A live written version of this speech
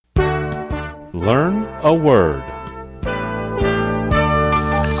Learn a word.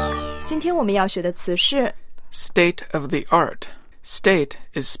 今天我们要学的词是 State-of-the-art. State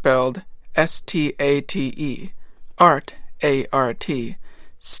is spelled S-T-A-T-E. Art, A-R-T.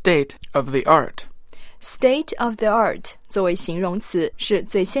 State-of-the-art. State-of-the-art 作为形容词是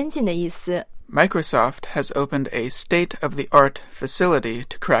最先进的意思。Microsoft has opened a state-of-the-art facility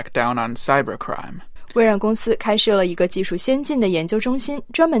to crack down on cybercrime. 微软公司开设了一个技术先进的研究中心，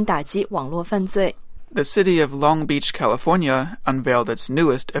专门打击网络犯罪。The city of Long Beach, California, unveiled its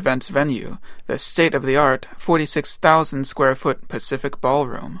newest events venue, the state-of-the-art 46,000 square foot Pacific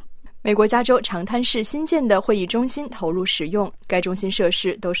Ballroom. 美国加州长滩市新建的会议中心投入使用，该中心设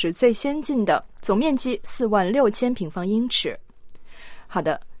施都是最先进的，总面积46000平方英尺。好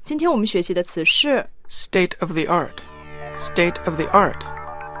的，今天我们学习的词是 State-of-the-art. State-of-the-art.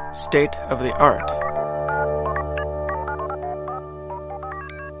 State-of-the-art.